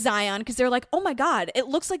realize that it's Zion because they're like, oh my God, it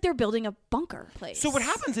looks like they're building a bunker place. So what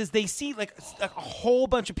happens is they see like a whole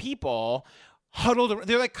bunch of people huddled.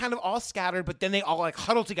 They're like kind of all scattered, but then they all like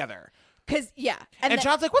huddle together. And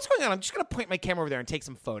John's like, what's going on? I'm just going to point my camera over there and take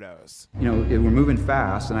some photos. We're moving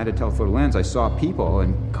fast, and I had a telephoto lens. I saw people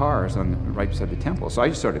and cars right beside the temple. So I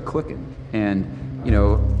just started clicking. And,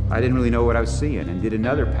 I didn't really know what I was seeing, and did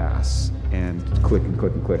another pass and clicking.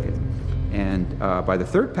 And by the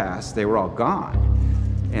third pass, they were all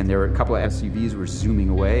gone. And there were a couple of SUVs were zooming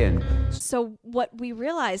away. And so what we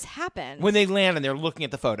realize happened when they land and they're looking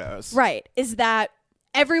at the photos, right, is that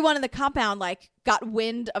everyone in the compound got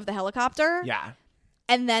wind of the helicopter. Yeah.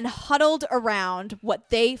 And then huddled around what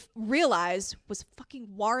they realized was fucking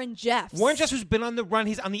Warren Jeffs. Warren Jeffs, who's been on the run.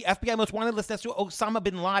 He's on the FBI most wanted list next to Osama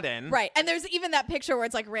Bin Laden. Right. And there's even that picture where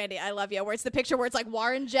it's like, Randy, I love you, where it's the picture where it's like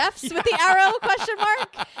Warren Jeffs with the arrow question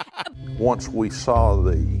mark. Once we saw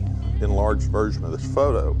the enlarged version of this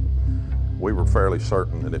photo, we were fairly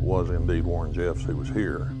certain that it was indeed Warren Jeffs who was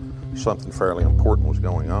here. Something fairly important was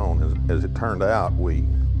going on. As it turned out, we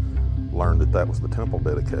learned that was the temple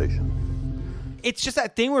dedication. It's just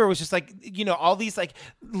that thing where it was just like, all these like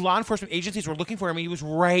law enforcement agencies were looking for him, and he was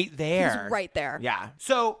right there. He was right there. Yeah.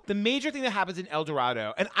 So the major thing that happens in El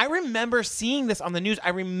Dorado, and I remember seeing this on the news, I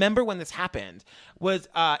remember when this happened, was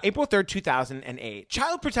April 3rd, 2008.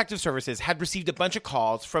 Child Protective Services had received a bunch of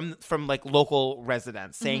calls from like local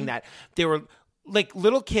residents saying that there were like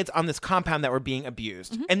little kids on this compound that were being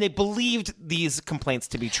abused, and they believed these complaints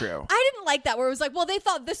to be true. I didn't like that, where it was like, well, they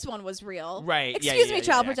thought this one was real. Right. Excuse me,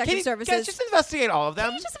 Child Protective Services. Can you just investigate all of them?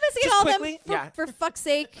 Can you just investigate all quickly? of them for fuck's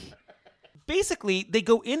sake? basically they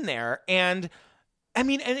go in there and I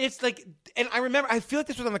mean, and it's like, and I remember, I feel like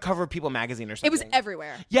this was on the cover of People magazine or something. It was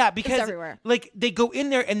everywhere. Yeah, because everywhere. Like they go in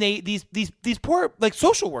there and these poor like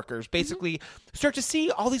social workers basically start to see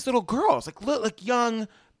all these little girls, like young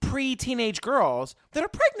pre-teenage girls that are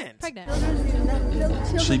pregnant.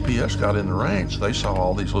 CPS got in the ranch. They saw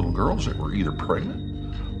all these little girls that were either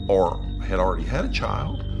pregnant or had already had a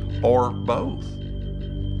child or both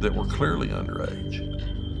that were clearly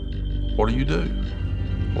underage. What do you do?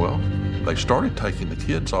 Well, they started taking the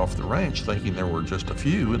kids off the ranch thinking there were just a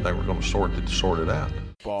few and they were going to sort it out.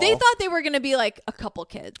 They thought they were going to be like a couple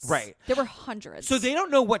kids. Right. There were hundreds. So they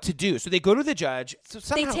don't know what to do. So they go to the judge. So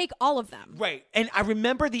somehow, they take all of them. Right. And I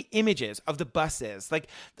remember the images of the buses. Like,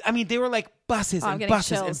 I mean, they were like buses and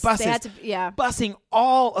buses chills. and buses. They had to, busing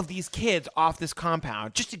all of these kids off this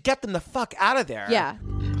compound just to get them the fuck out of there. Yeah.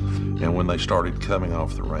 And when they started coming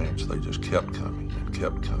off the ranch, they just kept coming and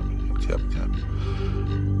kept coming and kept coming.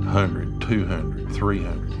 100, 200,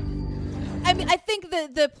 300. I mean, I think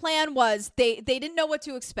the plan was they didn't know what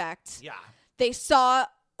to expect. Yeah. They saw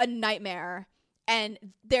a nightmare, and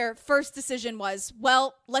their first decision was,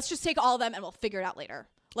 well, let's just take all of them and we'll figure it out later.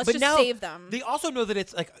 Let's just save them. They also know that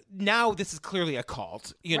it's like, now this is clearly a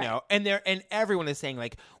cult, you know, and everyone is saying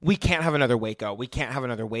like, we can't have another Waco. We can't have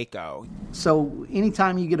another Waco. So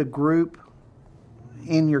anytime you get a group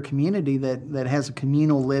in your community that has a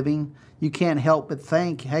communal living, you can't help but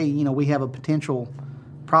think, hey, you know, we have a potential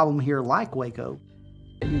problem here like Waco.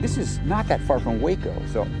 This is not that far from Waco,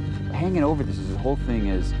 so hanging over this whole thing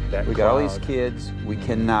is that we got all these kids, we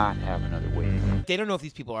cannot have another Waco. They don't know if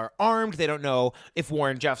these people are armed. They don't know if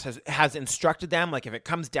Warren Jeffs has instructed them. Like, if it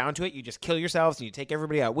comes down to it, you just kill yourselves and you take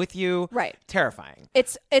everybody out with you. Right. Terrifying.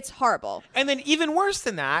 It's horrible. And then even worse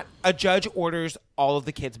than that, a judge orders all of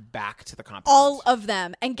the kids back to the compound. All of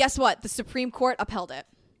them. And guess what? The Supreme Court upheld it.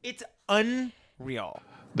 It's unreal.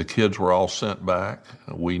 The kids were all sent back.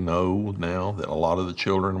 We know now that a lot of the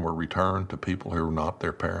children were returned to people who were not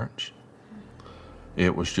their parents.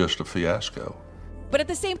 It was just a fiasco. But at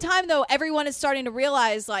the same time, though, everyone is starting to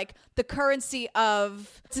realize, like, the currency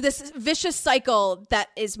of this vicious cycle that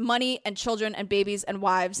is money and children and babies and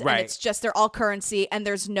wives. Right. And it's just, they're all currency and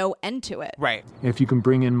there's no end to it. Right. If you can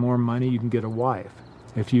bring in more money, you can get a wife.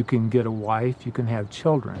 If you can get a wife, you can have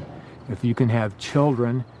children. If you can have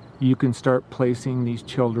children, you can start placing these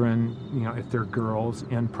children, you know, if they're girls,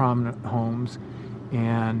 in prominent homes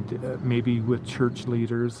and maybe with church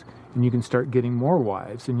leaders, and you can start getting more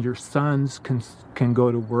wives, and your sons can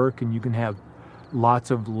go to work, and you can have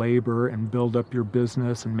lots of labor and build up your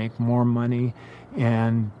business and make more money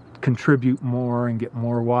and contribute more and get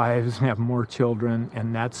more wives and have more children.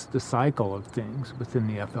 And that's the cycle of things within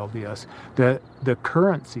the FLDS. The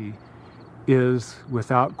currency is,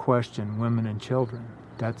 without question, women and children.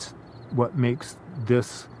 That's what makes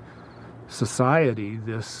this society,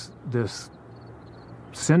 this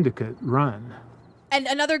syndicate run. And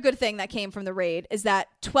another good thing that came from the raid is that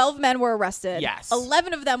 12 men were arrested. Yes.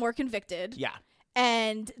 11 of them were convicted. Yeah.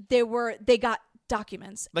 And they got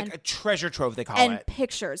documents. Like a treasure trove, they call and it. And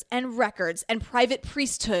pictures and records and private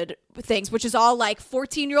priesthood things, which is all like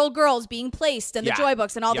 14-year-old girls being placed in the joy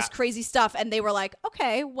books and all this crazy stuff. And they were like,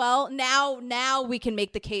 okay, well, now we can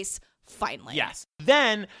make the case finally. Yes.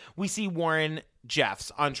 Then we see Warren Jeffs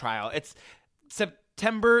on trial. It's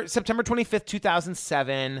September 25th,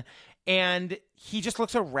 2007. And he just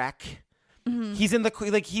looks a wreck. Mm-hmm. He's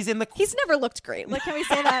never looked great. Like, can we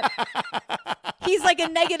say that? He's like a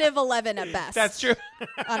 -11 at best. That's true.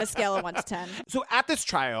 On a scale of 1 to 10. So at this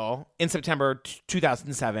trial in September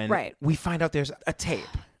 2007, right, we find out there's a tape.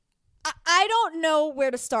 I don't know where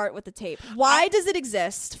to start with the tape. Why does it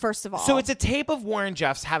exist, first of all? So it's a tape of Warren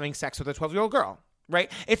Jeffs having sex with a 12-year-old girl.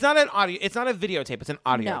 Right? It's not an audio. It's not a videotape. It's an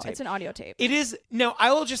audio tape. No, it's an audio tape. It is. No,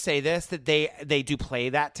 I will just say this, that they do play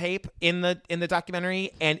that tape in the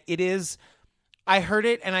documentary, and it is. I heard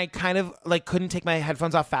it, and I kind of like couldn't take my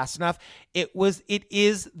headphones off fast enough. It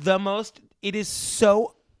is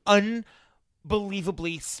so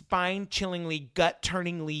unbelievably, spine-chillingly,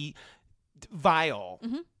 gut-turningly vile.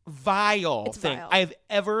 Mm-hmm. Vile thing I've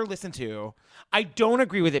ever listened to. I don't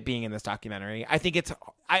agree with it being in this documentary. I think it's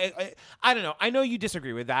I don't know. I know you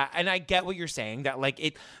disagree with that, and I get what you're saying, that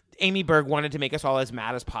like Amy Berg wanted to make us all as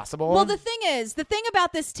mad as possible. Well, the thing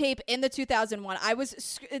about this tape in the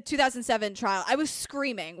 2007 trial, I was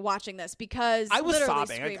screaming watching this because I was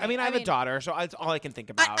sobbing. I have a daughter, so that's all I can think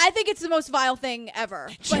about. I think it's the most vile thing ever.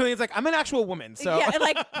 Julian's like, I'm an actual woman, so yeah,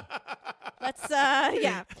 like let's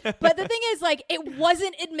yeah. But the thing is, like, it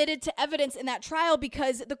wasn't admitted to evidence in that trial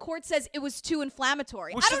because the court says it was too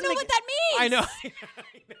inflammatory. I don't know what that means. I know.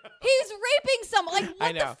 He's raping someone. Like,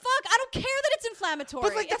 what the fuck? I don't care that it's inflammatory.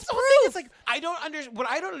 But like, that's the whole thing. It's like, what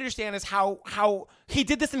I don't understand is how he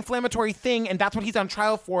did this inflammatory thing, and that's what he's on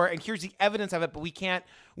trial for, and here's the evidence of it, but we can't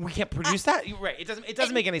produce that. You're right. It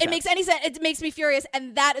doesn't make any sense. It makes any sense. It makes me furious,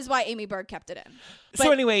 and that is why Amy Berg kept it in. But,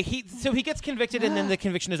 so anyway, he gets convicted, and then the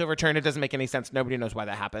conviction is overturned. It doesn't make any sense. Nobody knows why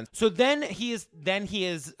that happens. So then he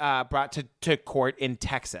is brought to court in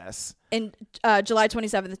Texas. In July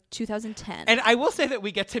 27th, 2010. And I will say that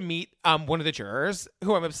we get to meet one of the jurors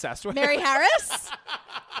who I'm obsessed with. Mary Harris?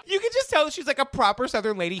 You can just tell she's like a proper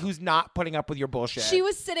Southern lady who's not putting up with your bullshit. She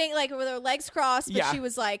was sitting like with her legs crossed, but she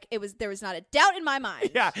was like, there was not a doubt in my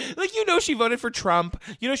mind. Yeah. Like, she voted for Trump.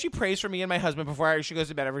 She prays for me and my husband before she goes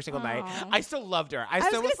to bed every single night. I still loved her. I was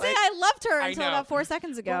going to say I loved her until about 4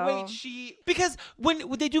 seconds ago. But wait, because when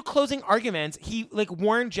they do closing arguments,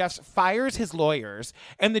 Warren Jeffs fires his lawyers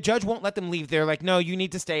and the judge won't let them leave. They're like, no, you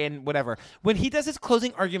need to stay and whatever. When he does his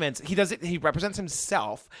closing arguments, he represents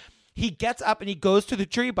himself. He gets up and he goes to the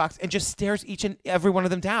jury box and just stares each and every one of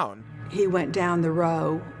them down. He went down the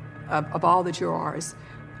row of all the jurors.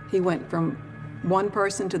 He went from one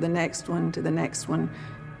person to the next one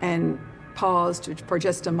and paused for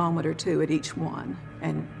just a moment or two at each one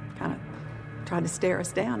and kind of tried to stare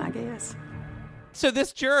us down, I guess. So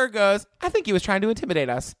this juror goes, I think he was trying to intimidate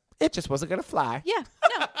us. It just wasn't going to fly. Yeah,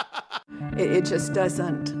 no. It just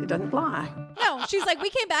doesn't fly. No, she's like,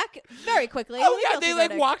 we came back very quickly. Oh, yeah,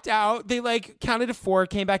 they walked out. They counted to 4,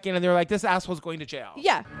 came back in, and they were like, this asshole's going to jail.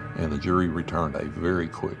 Yeah. And the jury returned a very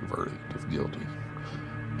quick verdict of guilty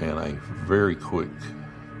and a very quick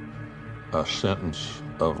sentence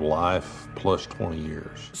of life plus 20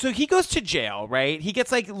 years. So he goes to jail, right? He gets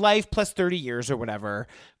like life plus 30 years or whatever,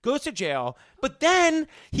 goes to jail, but then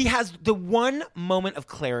he has the one moment of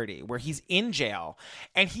clarity where he's in jail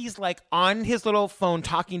and he's like on his little phone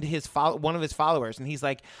talking to one of his followers, and he's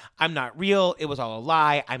like, I'm not real. It was all a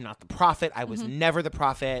lie. I'm not the prophet. I was never the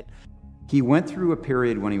prophet. He went through a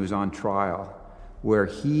period when he was on trial where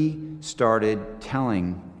he started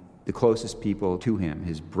telling the closest people to him,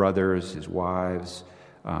 his brothers, his wives,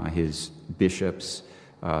 his bishops,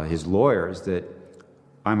 his lawyers, that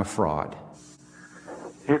I'm a fraud.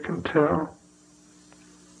 You can tell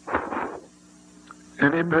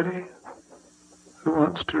anybody who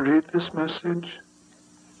wants to read this message,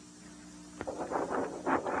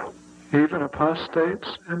 even apostates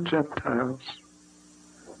and Gentiles,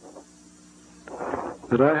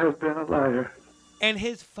 that I have been a liar. And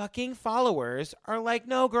his fucking followers are like,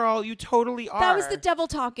 no, girl, you totally are. That was the devil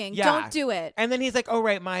talking. Yeah. Don't do it. And then he's like, oh,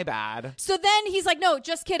 right, my bad. So then he's like, no,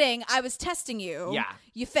 just kidding. I was testing you. Yeah.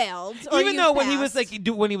 You failed. Even though when he was like,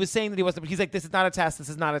 when he was saying that he wasn't, he's like, this is not a test. This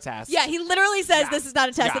is not a test. Yeah, he literally says this is not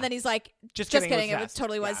a test. And then he's like, just kidding. It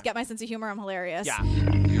totally was. Yeah. Get my sense of humor. I'm hilarious. Yeah.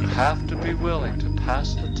 You have to be willing to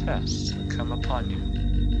pass the tests that come upon you.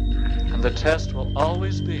 And the test will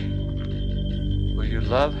always be, will you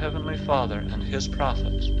love Heavenly Father and His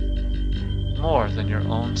prophets more than your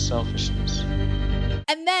own selfishness?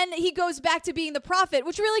 And then he goes back to being the prophet,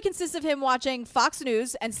 which really consists of him watching Fox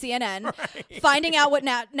News and CNN, finding out what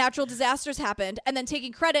natural disasters happened, and then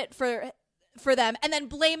taking credit for them, and then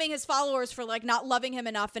blaming his followers for like not loving him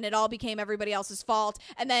enough, and it all became everybody else's fault.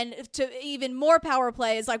 And then to even more power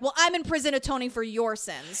play is like, well, I'm in prison atoning for your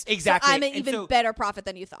sins. Exactly. So I'm an even better prophet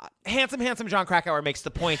than you thought. Handsome John Krakauer makes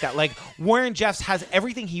the point that like Warren Jeffs has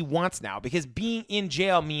everything he wants now, because being in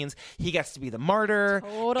jail means he gets to be the martyr.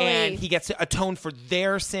 Totally. And he gets to atone for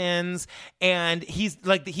their sins. And he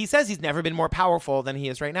says he's never been more powerful than he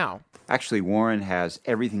is right now. Actually, Warren has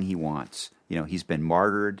everything he wants. He's been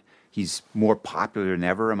martyred. He's more popular than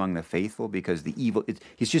ever among the faithful because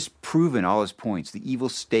he's just proven all his points. The evil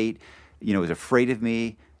state, is afraid of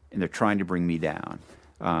me, and they're trying to bring me down.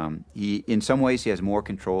 In some ways, he has more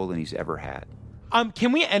control than he's ever had.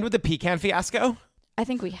 Can we end with the pecan fiasco? I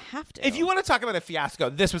think we have to. If you want to talk about a fiasco,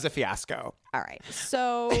 this was a fiasco. All right.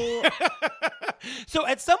 So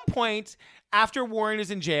at some point after Warren is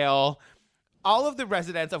in jail, all of the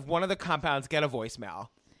residents of one of the compounds get a voicemail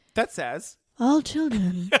that says, all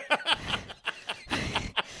children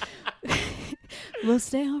will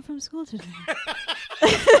stay home from school today.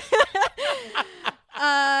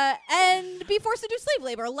 And be forced to do slave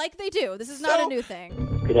labor like they do. This is not a new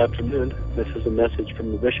thing. Good afternoon. This is a message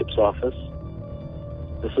from the bishop's office.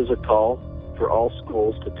 This is a call for all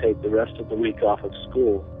schools to take the rest of the week off of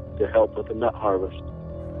school to help with the nut harvest,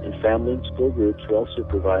 and family and school groups, well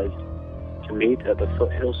supervised, to meet at the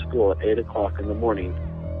Foothill School at 8 o'clock in the morning.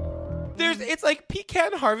 It's like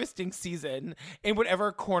pecan harvesting season in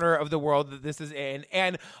whatever corner of the world that this is in,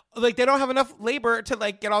 and like they don't have enough labor to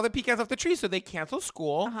like get all the pecans off the tree, so they cancel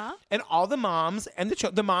school, and all the moms and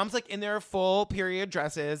the moms like in their full period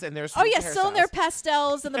dresses and their still in their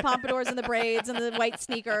pastels and the pompadours and the braids and the white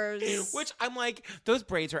sneakers. Which I'm like, those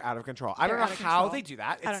braids are out of control. I don't know how they do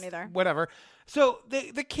that. I don't either. Whatever. So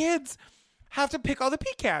the kids have to pick all the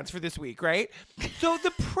pecans for this week, right? So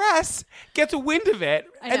the press gets a wind of it,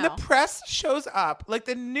 and the press shows up, like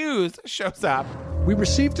the news shows up. We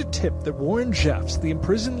received a tip that Warren Jeffs, the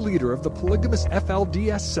imprisoned leader of the polygamous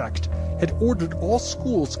FLDS sect, had ordered all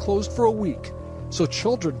schools closed for a week so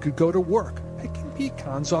children could go to work picking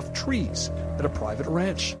pecans off trees at a private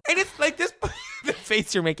ranch. And it's like this... the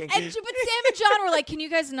face you're making. But Sam and John were like, can you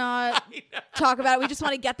guys not talk about it? We just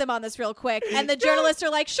want to get them on this real quick. And the journalists are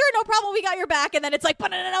like, sure, no problem. We got your back. And then it's like,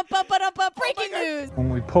 breaking news. When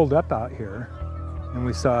we pulled up out here and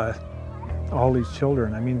we saw all these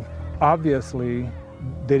children, I mean, obviously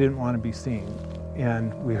they didn't want to be seen.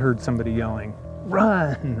 And we heard somebody yelling,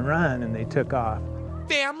 run, run, and they took off.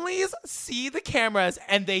 Families see the cameras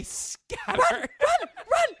and they scatter. Run!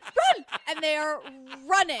 And they are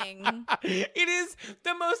running. It is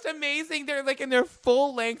the most amazing. They're like in their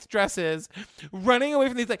full length dresses, running away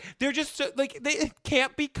from these. Like they're just so, like they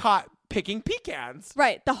can't be caught picking pecans.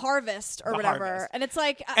 Right, the harvest or whatever. Harvest. And it's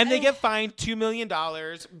like, and they get fined $2 million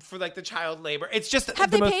for like the child labor. It's just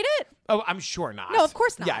have they paid it? Oh, I'm sure not. No, of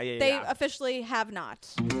course not. Yeah. They officially have not.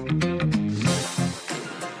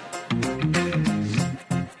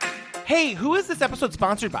 Hey, who is this episode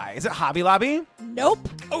sponsored by? Is it Hobby Lobby? Nope.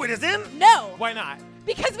 Oh, it isn't? No. Why not?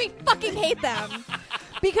 Because we fucking hate them.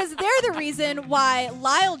 Because they're the reason why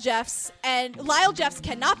Lyle Jeffs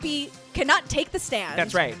cannot take the stand.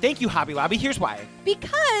 That's right. Thank you, Hobby Lobby. Here's why.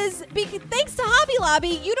 Because thanks to Hobby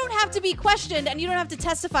Lobby, you don't have to be questioned and you don't have to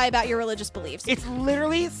testify about your religious beliefs. It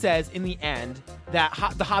literally says in the end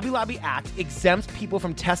that the Hobby Lobby Act exempts people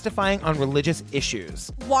from testifying on religious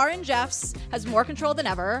issues. Warren Jeffs has more control than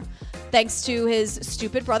ever, thanks to his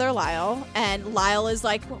stupid brother Lyle. And Lyle is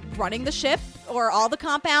like running the ship or all the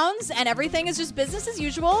compounds, and everything is just business as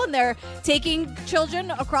usual. And they're taking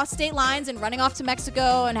children across state lines and running off to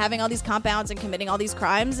Mexico and having all these compounds and committing all these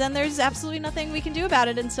crimes. And there's absolutely nothing we can do about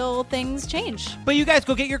it until things change. But you guys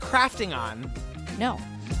go get your crafting on. No.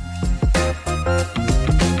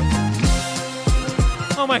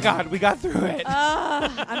 Oh my God, we got through it.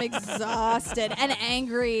 I'm exhausted and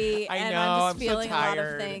angry. I and know, I'm just I'm feeling so a lot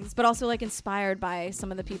tired. of things, but also like inspired by some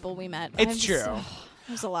of the people we met. It's true.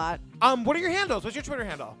 There's a lot. What are your handles? What's your Twitter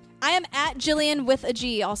handle? I am at Jillian with a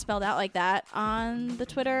G, all spelled out like that, on the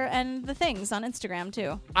Twitter and the things on Instagram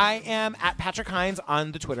too. I am at Patrick Hines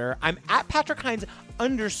on the Twitter. I'm at Patrick Hines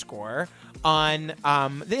 _ on the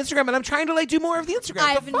Instagram, and I'm trying to like do more of the Instagram.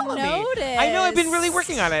 I've so follow noticed. me. I know I've been really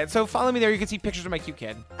working on it. So follow me there. You can see pictures of my cute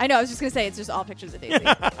kid. I know. I was just gonna say it's just all pictures of Daisy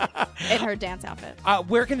in her dance outfit.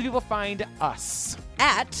 Where can the people find us?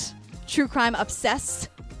 At True Crime Obsessed.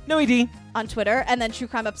 No ED. On Twitter, and then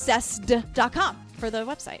truecrimeobsessed.com for the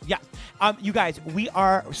website. Yeah. You guys, we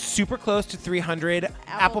are super close to 300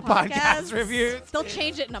 Apple Podcast reviews. They'll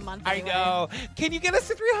change it in a month. Anyway. I know. Can you get us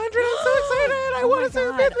to 300? I'm so excited. I want to see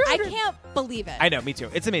 300. I can't believe it. I know. Me too.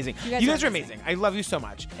 It's amazing. You guys are amazing. I love you so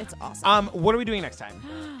much. It's awesome. What are we doing next time?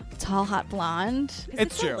 Tall, hot blonde.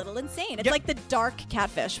 It's true. A little insane. It's like the dark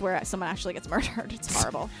catfish where someone actually gets murdered. It's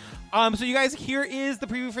horrible. So you guys, here is the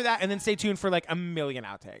preview for that, and then stay tuned for like a million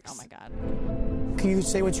outtakes. Oh my God. You can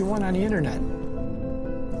say what you want on the internet.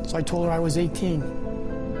 So I told her I was 18.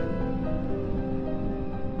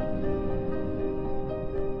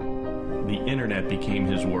 The internet became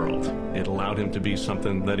his world. It allowed him to be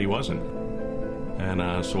something that he wasn't.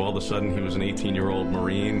 And so all of a sudden he was an 18-year-old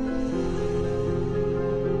Marine.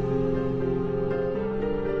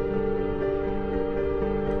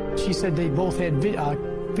 She said they both had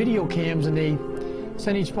video cams and they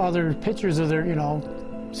sent each other pictures of their,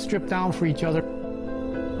 stripped down for each other.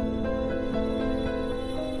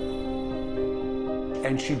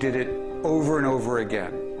 And she did it over and over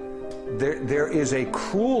again. There is a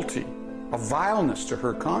cruelty, a vileness to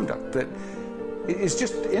her conduct that is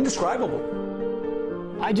just indescribable.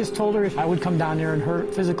 I just told her if I would come down there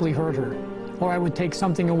and physically hurt her, or I would take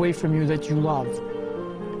something away from you that you love,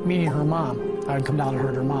 meaning her mom. I would come down and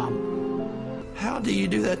hurt her mom. How do you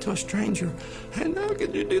do that to a stranger? And how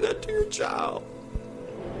can you do that to your child?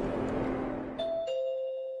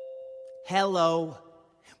 Hello.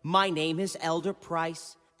 My name is Elder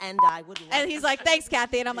Price, and I would like... And he's like, thanks,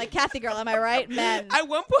 Kathy. And I'm like, Kathy girl, am I right? Men. I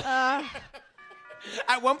won't put...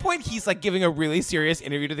 At one point, he's like giving a really serious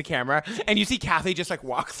interview to the camera, and you see Kathy just like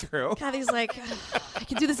walk through. Kathy's like, I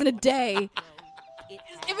can do this in a day.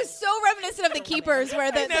 It was so reminiscent of The Keepers,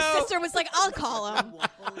 where the sister was like, I'll call him.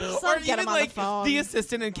 Or get him on like the phone. the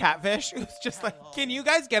assistant in Catfish, who's just like, can you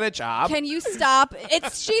guys get a job? Can you stop?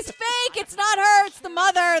 She's fake. It's not her. It's the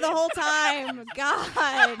mother the whole time.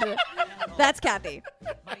 God. That's Kathy.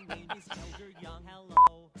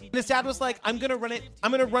 And his dad was like, I'm gonna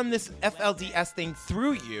run this FLDS thing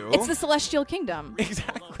through you. It's the Celestial Kingdom.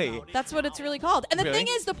 Exactly. That's what it's really called. And the thing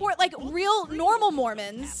is, the poor, like, real normal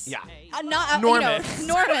Mormons. Yeah.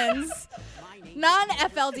 Normans.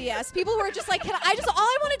 Non-FLDS. People who are just like, all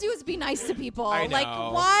I want to do is be nice to people. I know. Like,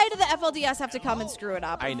 why do the FLDS have to come and screw it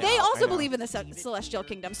up? I know, they also I know. believe in the Celestial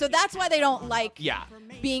Kingdom. So that's why they don't like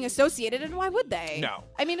being associated. And why would they? No.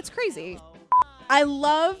 I mean, it's crazy. I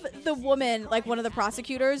love the woman, like one of the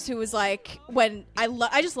prosecutors, who was like,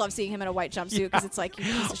 I just love seeing him in a white jumpsuit because it's like, you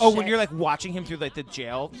piece of shit. When you're like watching him through like the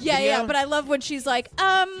jail. Yeah, video? yeah, but I love when she's like,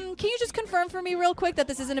 can you just confirm for me real quick that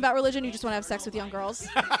this isn't about religion? You just want to have sex with young girls?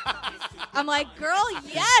 I'm like, girl,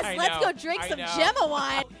 yes, let's go drink some Gemma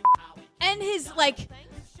wine. And his like,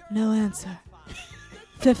 no answer.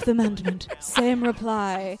 Fifth Amendment, same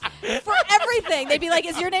reply. For everything. They'd be like,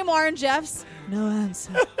 is your name Warren Jeffs? No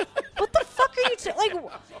answer. What the fuck are you like?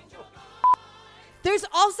 There's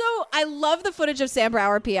also, I love the footage of Sam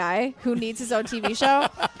Brower, PI, who needs his own TV show,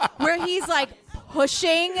 where he's like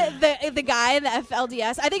pushing the guy in the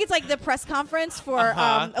FLDS. I think it's like the press conference for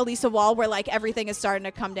Elisa Wall, where like everything is starting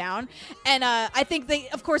to come down. And I think they,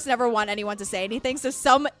 of course, never want anyone to say anything. So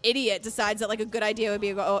some idiot decides that like a good idea would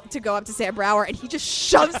be to go up to Sam Brower, and he just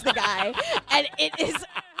shoves the guy. And it is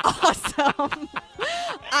awesome.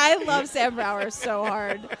 I love Sam Brower so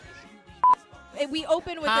hard. We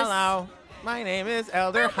open with Hello, my name is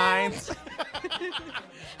Elder Hines.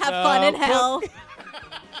 Have fun in hell.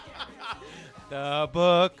 The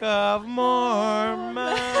Book of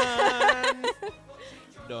Mormon.